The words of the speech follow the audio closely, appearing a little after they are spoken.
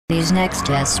These next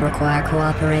tests require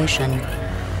cooperation.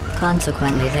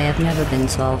 Consequently, they have never been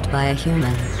solved by a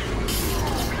human.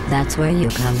 That's where you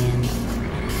come in.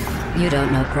 You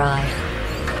don't know pride.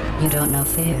 You don't know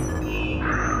fear.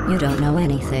 You don't know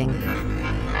anything.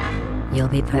 You'll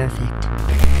be perfect.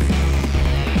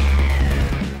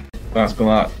 That's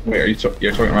Gladys. Wait,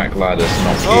 you're talking about Gladys,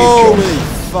 not Holy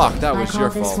fuck, that was your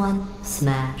I call this fault. one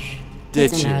Smash.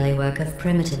 Did It's you? an early work of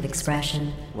primitive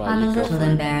expression. Right, I'm a you go little for it.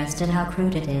 embarrassed at how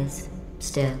crude it is.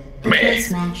 Still, it Meh. will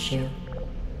smash you.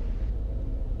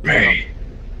 Me.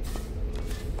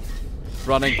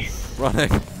 Running, running.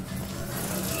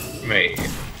 Me.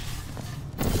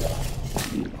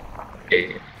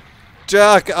 Hey.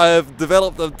 Jack, I have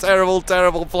developed a terrible,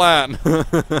 terrible plan.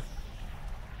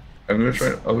 I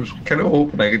was kind of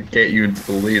hoping I could get you into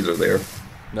the laser there.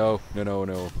 No.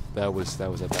 That was a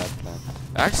bad plan.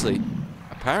 Actually,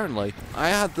 apparently, I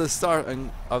had the start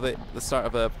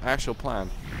of an actual plan.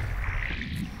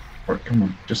 Or, come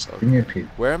on, just give me a peek.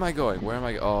 Where am I going?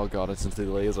 Oh god, it's into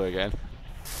the laser again.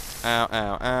 Ow,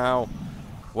 ow, ow.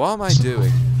 What am I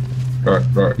doing?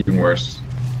 Right, even worse.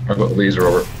 I've got a laser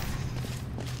over.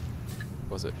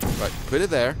 Was it? Right, put it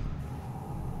there.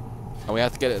 And we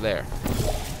have to get it there.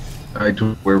 I don't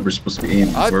know where we're supposed to be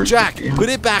aiming. Jack, put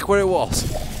it back where it was.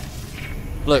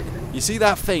 Look, you see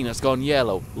that thing that's gone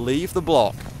yellow? Leave the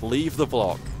block. Leave the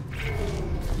block.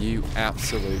 You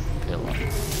absolute pillar.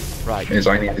 Right. Is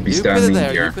I need to be You put standing it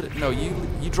there. here. You put it. No, you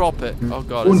drop it. Oh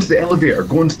god. Go into the elevator.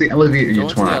 Go into the elevator, Go you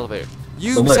into the twat. elevator.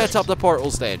 You The set lift. up the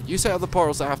portals then. You set up the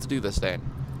portals that have to do this then.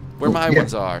 Where Oh, my yeah.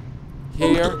 ones are.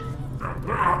 Here.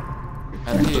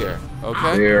 And here.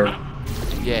 Okay? There.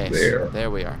 Yes. There.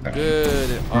 We are.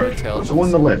 Good on Right, intelligence. go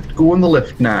in the lift. Go in the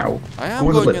lift now. I am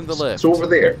Go going in the lift. It's over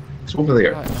there. It's over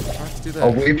there. Right, I'm trying to do that.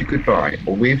 I'll wave you goodbye.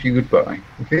 I'll wave you goodbye.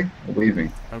 Okay? I'm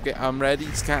waving. Okay, I'm ready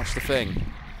to catch the thing.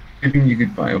 Waving you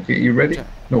goodbye. Okay? You ready? Yeah,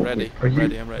 No. ready. wait, Are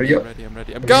you? I'm Are ready. you? I'm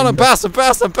ready. I'm Are gone. you I'm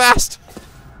past.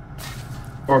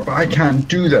 Or, but I can't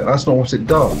do that. That's not what it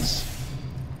does.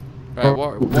 Right,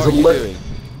 what There's are a you lift. doing?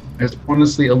 There's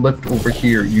honestly a lift over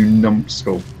here, you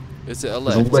numbskull. Is it a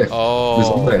There's lift? a lift. Oh. There's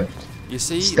a lift. You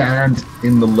see? Stand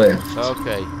in the lift.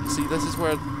 Okay. You see, this is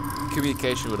where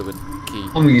communication would have been key.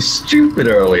 I'm you stupid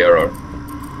earlier on.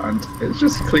 And it's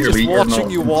just clearly Just you're watching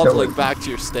not you waddling intelligent. back to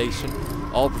your station,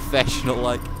 all professional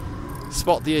like.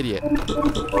 Spot the idiot. I'm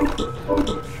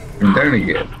down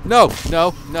again. No.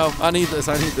 I need this.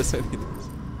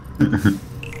 Do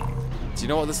you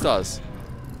know what this does?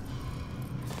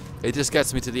 It just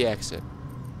gets me to the exit.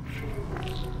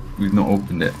 We've not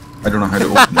opened it. I don't know how to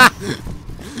open it.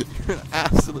 You're an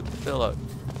absolute pillow.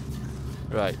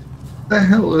 Right. The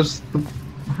hell is the...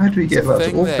 How do we get that to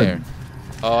Thing open? there.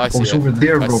 Oh, I see Oh, it's it. over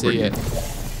there, I Robert. see it.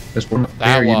 There's one up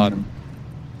That there. one.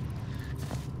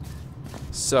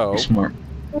 So. Be smart.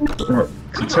 Smart.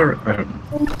 Consider... I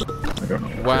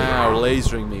don't know. Wow,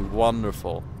 lasering me.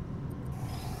 Wonderful.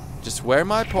 Just where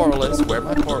my portal is.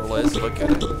 Look at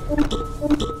it.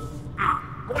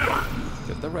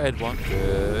 Get the red one.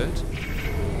 Good.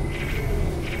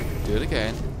 Do it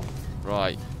again.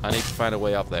 Right. I need to find a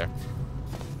way up there.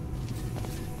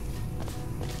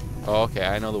 Oh, okay,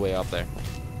 I know the way up there.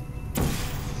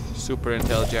 Super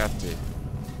intelligente.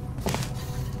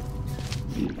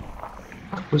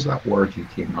 What was that word you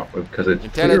came up with? Because it's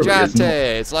clearly Intelligente!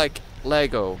 isn't. It's like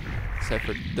Lego, except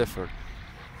for different.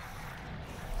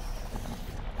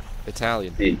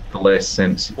 Italian. The less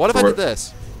sense. What if I did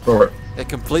this? Robert. It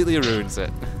completely ruins it.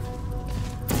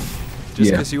 Just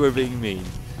Yeah. because you were being mean.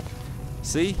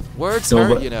 See? Words No,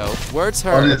 hurt, but- you know. Words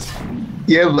hurt. Honest.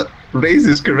 Yeah, but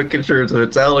racist caricatures of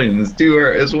Italians do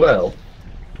hurt as well.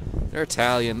 They're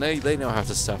Italian. They know how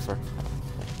to suffer.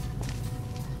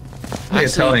 The Actually,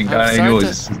 Italian I'm guy I starting know to-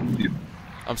 is...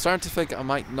 I'm starting to think I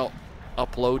might not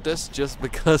upload this just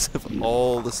because of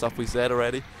all the stuff we said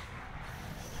already.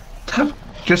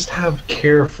 Just have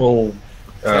careful...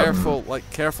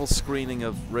 Careful screening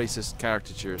of racist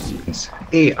caricatures.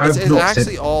 Hey, I've It's not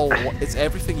actually said... it's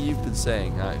everything you've been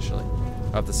saying, actually.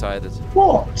 I've decided.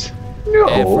 What? No.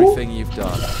 Everything you've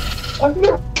done. I'm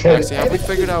not Actually, have we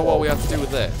figured out what we have to do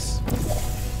with this?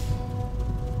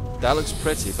 That looks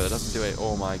pretty, but it doesn't do it.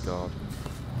 Oh my god.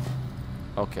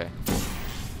 Okay.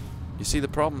 You see, the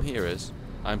problem here is,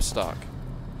 I'm stuck.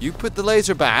 You put the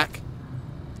laser back.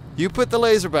 You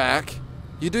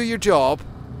do your job.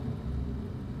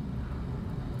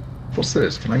 What's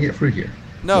this? Can I get through here?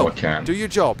 No, I can't. do your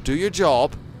job.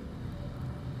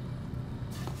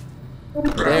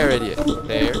 There, idiot.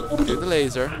 There. Do the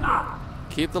laser.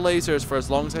 Keep the lasers for as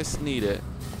long as I need it.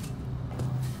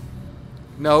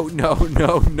 No, no,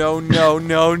 no, no, no,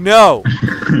 no, no!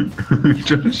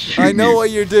 I know what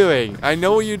you're doing. I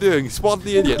know what you're doing. Spot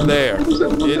the idiot there. Was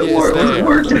it there.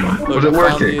 working? Look, Was it I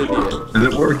found the working? idiot. Is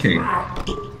it working?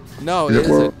 No, Is it it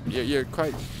isn't. You're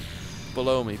quite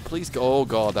below me. Please go. Oh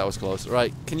god, that was close.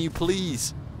 Right, can you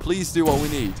please do what we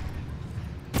need?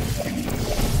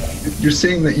 You're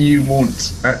saying that you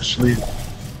won't actually...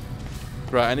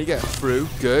 Right, I need to get through.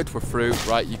 Good, we're through.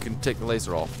 Right, you can take the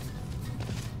laser off.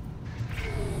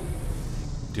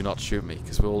 Do not shoot me,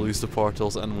 because we'll lose the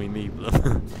portals and we need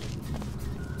them.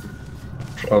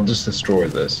 I'll just destroy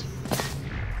this.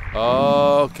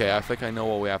 Okay, I think I know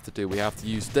what we have to do. We have to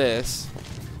use this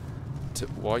to...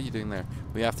 What are you doing there?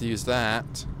 We have to use that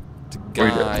to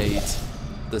guide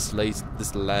this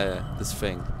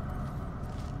thing.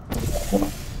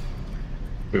 What?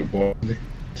 Wait, what?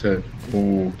 To...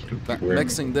 Oh,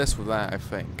 Mixing this with that, I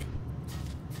think.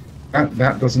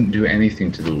 That doesn't do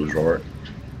anything to those, Robert.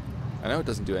 I know it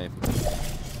doesn't do anything.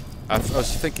 I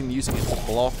was thinking using it to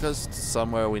block us to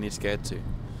somewhere we need to get to.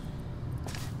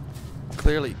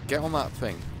 Clearly, get on that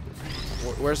thing.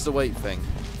 Where's the weight thing?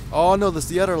 Oh no, there's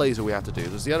the other laser we have to do.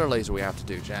 There's the other laser we have to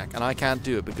do, Jack. And I can't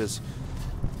do it because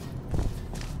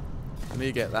I need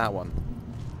to get that one.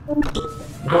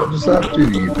 What does that do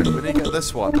even? We need to get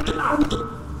this one.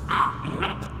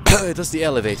 It does the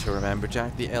elevator, remember,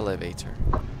 Jack? The elevator.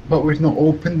 But we've not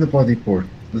opened the body port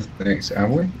the next, have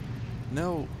we?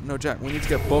 No, Jack, we need to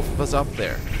get both of us up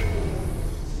there.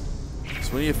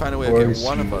 So we need to find a way to get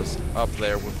one of us up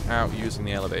there without using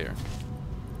the elevator.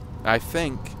 I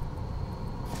think...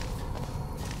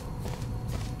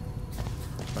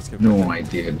 No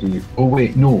idea, do you? Oh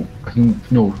wait, no. I think,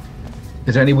 no.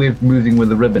 Is there any way of moving where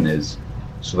the ribbon is?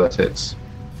 So that it's...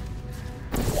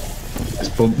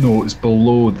 no, it's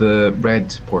below the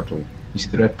red portal. You see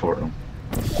the red portal?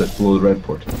 That's below the red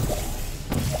portal.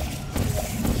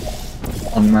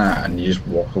 On that, and you just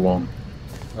walk along.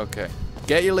 Okay.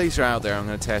 Get your laser out there, I'm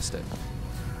gonna test it.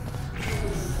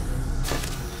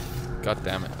 God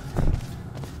damn it.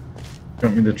 You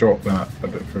want me to drop that a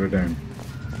bit further down?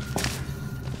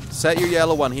 Set your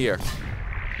yellow one here.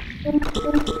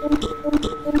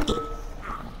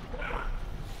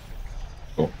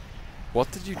 Oh. What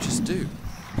did you just do?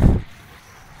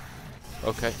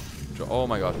 Okay. Oh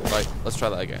my god. Right, let's try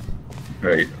that again.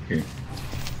 Right, okay.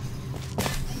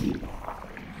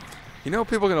 You know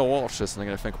people are gonna watch this and they're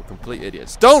gonna think we're complete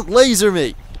idiots. Don't laser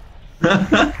me!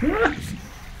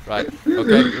 Right,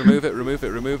 okay, remove it, remove it,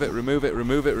 remove it, remove it,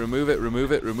 remove it, remove it,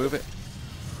 remove it, remove it.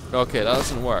 Okay, that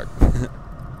doesn't work.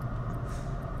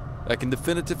 I can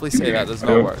definitively say that does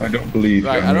not work. I don't believe.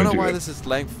 Right, I don't know why this is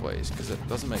lengthways, because it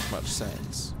doesn't make much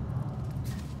sense.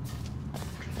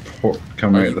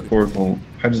 Come out of the portal.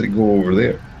 How does it go over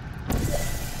there?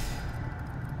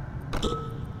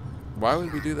 Why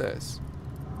would we do this?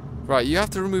 Right, you have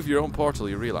to remove your own portal,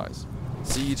 you realise.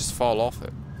 See, you just fall off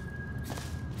it.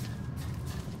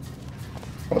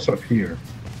 What's up here?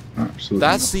 Absolutely.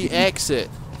 That's nothing. the exit.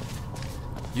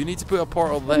 You need to put a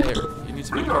portal there. You need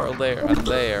to put a portal there and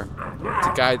there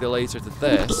to guide the laser to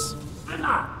this.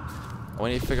 And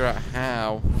we need to figure out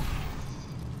how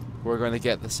we're going to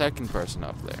get the second person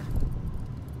up there.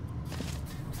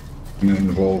 And then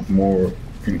involve more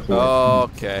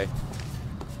enclosure. Okay.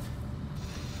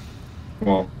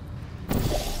 Well,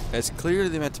 It's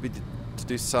clearly meant to be to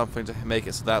do something to make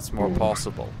it so that's more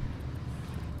possible.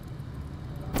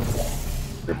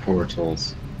 the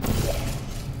portals.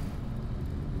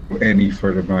 Any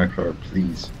further background,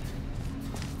 please.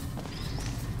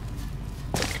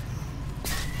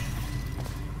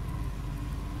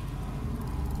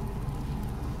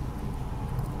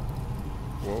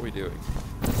 What are we doing?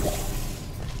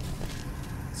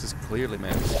 This is clearly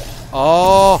meant.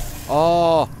 Oh!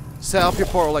 Oh! Set up your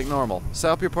portal like normal.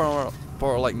 Set up your portal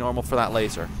like normal for that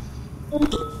laser. Do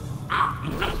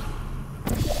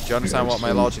you understand what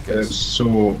my logic is? It's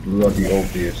so bloody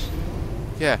obvious.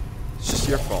 Yeah, it's just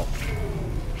your fault.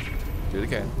 Do it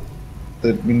again.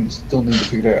 That we still need to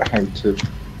figure out how to...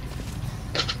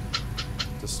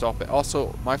 To stop it.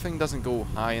 Also, my thing doesn't go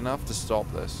high enough to stop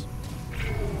this.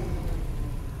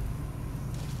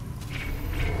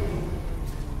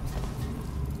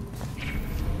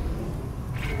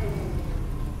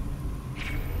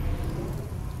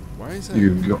 Why is it?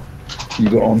 You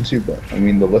got onto, but I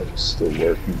mean the lift's still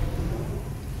working.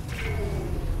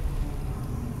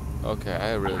 Okay,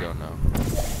 I really don't know.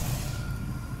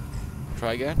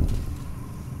 Try again.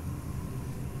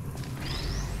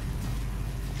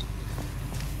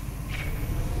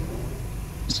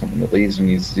 Something, the laser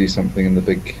needs to do something, and the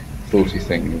big floaty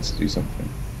thing needs to do something.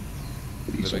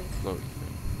 The big floaty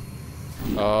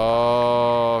thing.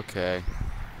 Okay.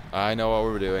 I know what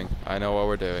we're doing. I know what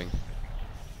we're doing.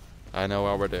 I know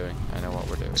what we're doing. I know what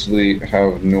we're doing. Actually,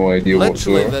 have no idea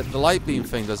Literally, whatsoever. the light beam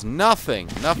thing does nothing.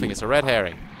 Nothing. It's a red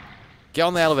herring. Get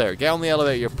on the elevator. Get on the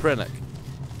elevator, you prinic.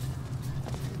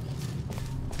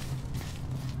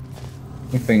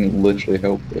 Nothing literally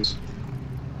helped us.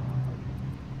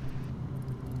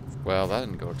 Well, that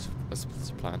didn't go as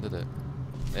planned, did it?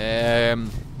 I'm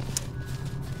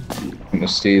gonna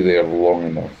stay there long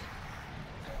enough.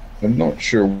 I'm not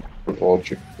sure what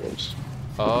logic was.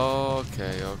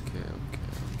 Okay.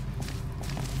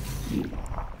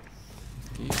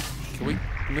 Can we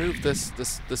move this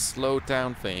slow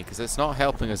down thing? Because it's not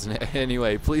helping us in any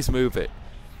way. Please move it.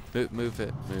 Move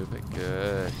it.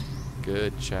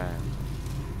 Good child.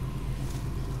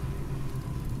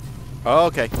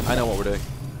 Okay, I know what we're doing.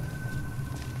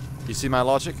 You see my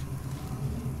logic?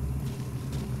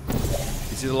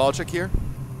 You see the logic here?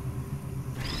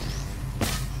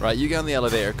 Right, you get on the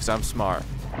elevator because I'm smart.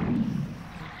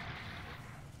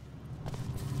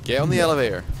 Get on the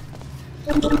elevator.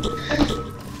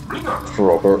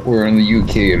 Robert, we're in the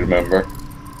UK, remember?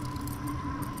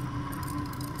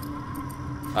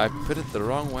 I put it the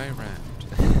wrong way around.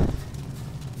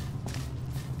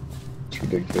 It's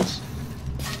ridiculous.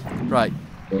 Right.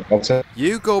 I'll set.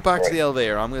 You go back to the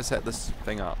elevator. I'm going to set this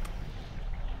thing up.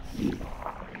 You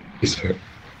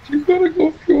gotta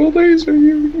go through a laser,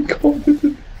 you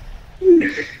incompetent.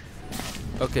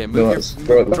 Okay, No,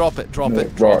 drop it.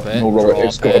 No, Robert,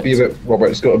 it's got to be a bit. Robert,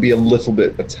 it's got to be a little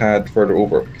bit, a tad further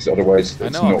over, because otherwise it's I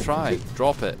know, not. I'm trying.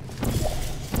 Drop it.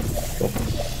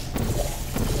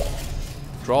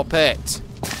 Drop it.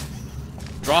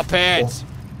 Drop it.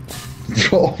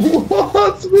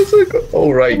 What? What's it?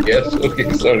 Oh right, yes.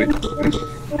 Okay, sorry.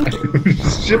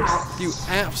 You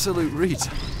absolute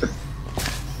retard.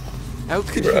 How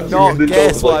could You're you not absolutely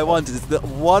guess what like- I wanted? It's the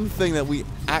one thing that we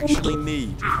actually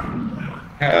need.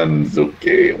 Hands,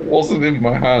 okay. It wasn't in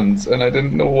my hands, and I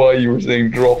didn't know why you were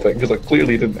saying drop it, because I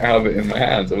clearly didn't have it in my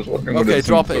hands. I was wondering. whether Okay, it's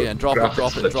drop some it sort again. of Drop it,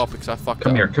 graphics because I fucked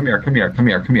Come up. here, come here, come here, come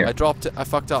here, come here. I dropped it. I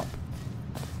fucked up.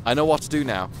 I know what to do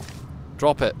now.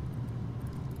 Drop it.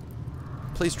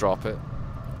 Please drop it.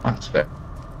 That's fair.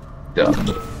 Done.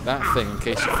 That thing, in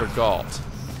case you forgot.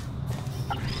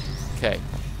 Okay.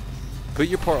 Put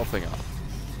your portal thing up.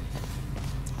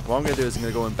 What I'm going to do is I'm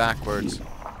going to go in backwards.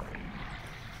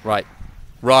 Right.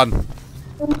 Run.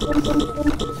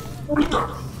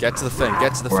 Get to the thing.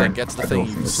 Get to the thing. Get to the I thing, don't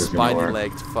you think this is gonna work.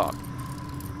 spiny-legged fuck.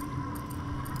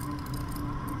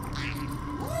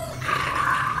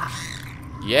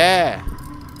 Yeah.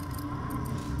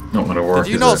 Not gonna work.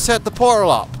 Did you is not it? set the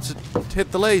portal up to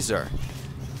hit the laser?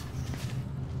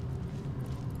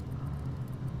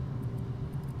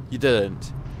 You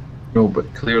didn't. No,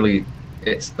 but clearly,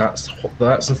 that's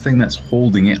the thing that's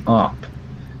holding it up.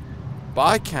 But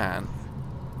I can.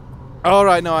 All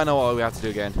right, no, I know what we have to do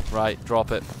again. Right,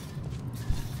 drop it.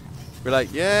 We're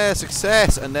like, yeah,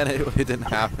 success, and then it didn't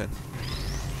happen.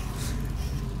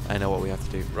 I know what we have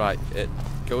to do. Right, it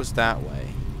goes that way.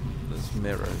 There's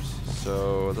mirrors.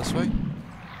 So this way.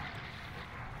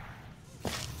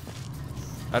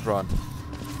 I'd run.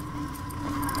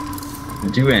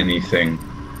 Do anything.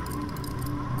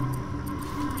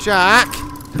 Jack,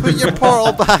 put your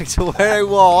portal back to where it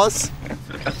was.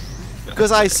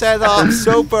 Because I set it up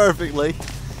so perfectly.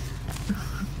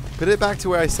 Put it back to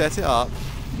where I set it up.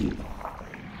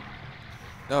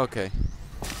 Okay.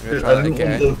 I'm gonna try that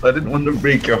again. I didn't want to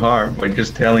break your heart by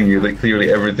just telling you that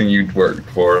clearly everything you'd worked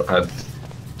for had.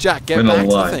 Jack, get Went back to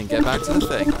the online. thing. Get back to the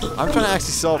thing. I'm trying to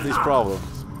actually solve these problems.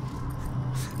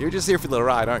 You're just here for the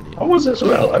ride, aren't you? I was as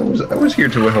well. I was here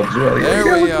to help as well. Yeah, There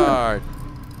yeah, we yeah. are.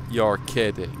 You're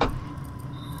kidding.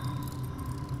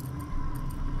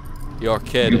 You're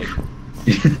kidding.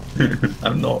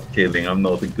 I'm not kidding. I'm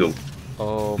not a goof.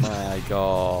 Oh my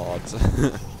god.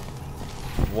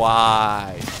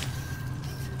 Why?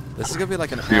 This is gonna be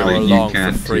like an Clearly hour you long for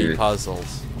can't free do it.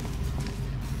 puzzles.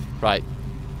 Right.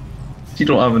 You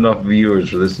don't have enough viewers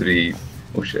for this to be.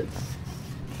 Oh shit.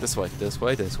 This way, this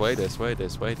way, this way, this way,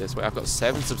 this way, this way. I've got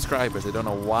 7 subscribers. I don't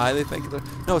know why they think they're...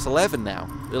 No, it's 11 now.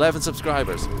 11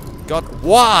 subscribers. God,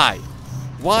 why?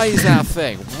 Why is that a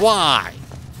thing? Why?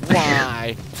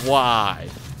 Why? Why?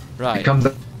 It Right. comes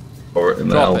out or in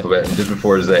the Drop it. alphabet and just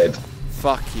before Z.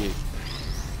 Fuck you.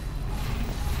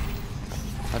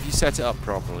 Have you set it up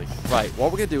properly? Right,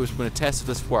 what we're going to do is we're going to test if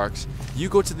this works. You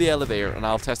go to the elevator and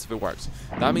I'll test if it works.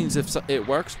 That means if it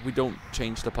works, we don't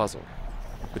change the puzzle.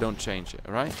 We don't change it,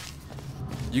 alright?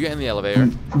 You get in the elevator.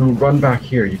 No, run back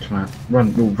here, you twat.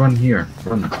 Run, no, run here.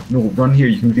 Run. No, run here.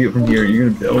 You can view it from here. You're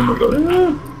gonna. Oh my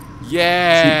god.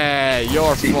 Yeah,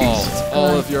 your fault.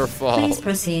 All of your Please fault.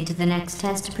 proceed to the next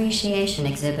test appreciation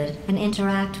exhibit and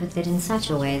interact with it in such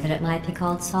a way that it might be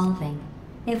called solving.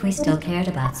 If we still cared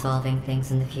about solving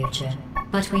things in the future.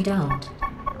 But we don't.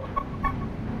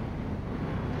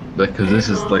 Because this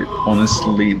is like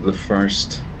honestly the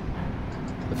first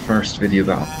video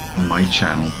that on my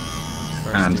channel,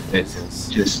 and it's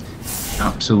just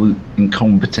absolute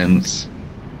incompetence.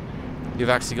 You've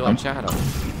actually got a channel.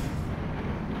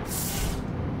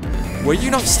 Were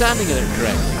you not standing in it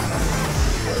correctly?